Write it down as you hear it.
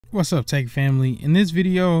What's up, Tech family? In this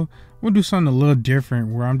video, we'll do something a little different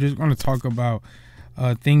where I'm just going to talk about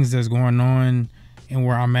things that's going on and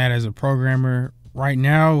where I'm at as a programmer. Right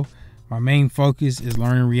now, my main focus is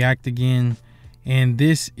learning React again. And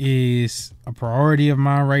this is a priority of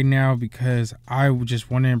mine right now because I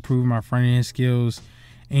just want to improve my front end skills.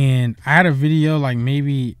 And I had a video like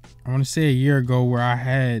maybe, I want to say a year ago, where I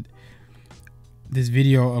had this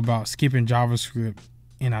video about skipping JavaScript.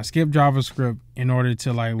 And I skipped JavaScript in order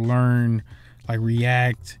to learn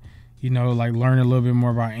React, learn a little bit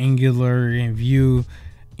more about Angular and Vue.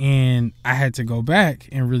 And I had to go back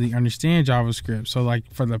and really understand JavaScript. So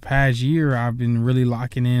for the past year, I've been really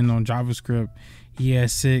locking in on JavaScript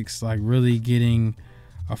ES6, really getting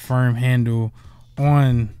a firm handle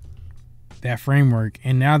on that framework.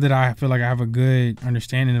 And now that I feel like I have a good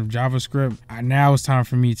understanding of JavaScript, now it's time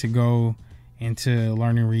for me to go into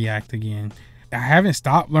learning React again. I haven't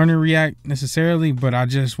stopped learning React necessarily, but I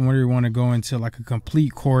just really want to go into a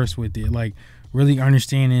complete course with it, really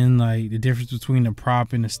understanding the difference between the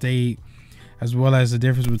prop and the state, as well as the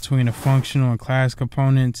difference between the functional and class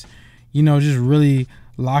components. Just really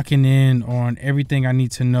locking in on everything I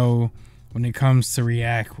need to know when it comes to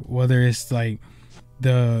React, whether it's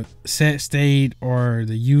the set state or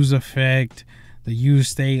the use effect, the use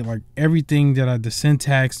state, everything that the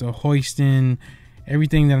syntax, the hoisting,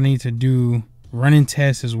 everything that I need to do, running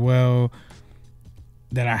tests as well,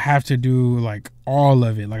 that I have to do, all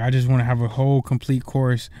of it. I just want to have a whole complete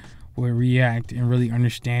course with React and really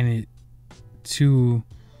understand it to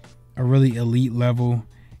a really elite level.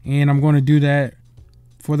 And I'm going to do that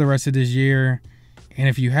for the rest of this year. And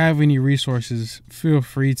if you have any resources, feel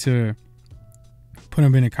free to put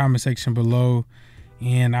them in the comment section below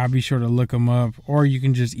and I'll be sure to look them up. Or you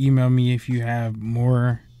can just email me if you have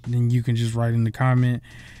more, then you can just write in the comment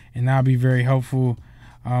and that'll be very helpful.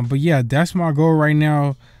 But yeah, that's my goal right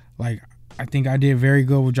now. I think I did very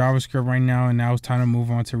good with JavaScript right now, and now it's time to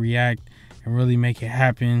move on to React and really make it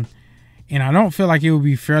happen. And I don't feel like it would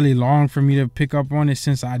be fairly long for me to pick up on it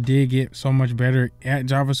since I did get so much better at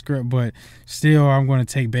JavaScript, but still I'm going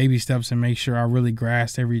to take baby steps and make sure I really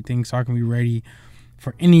grasp everything so I can be ready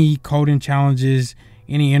for any coding challenges,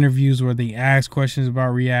 any interviews where they ask questions about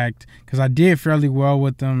React, because I did fairly well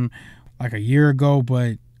with them a year ago,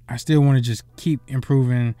 but I still want to just keep improve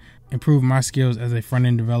my skills as a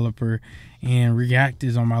front-end developer, and React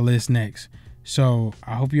is on my list next. So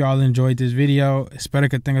I hope you all enjoyed this video. Espero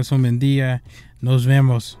que tengas un buen día. Nos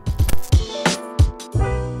vemos.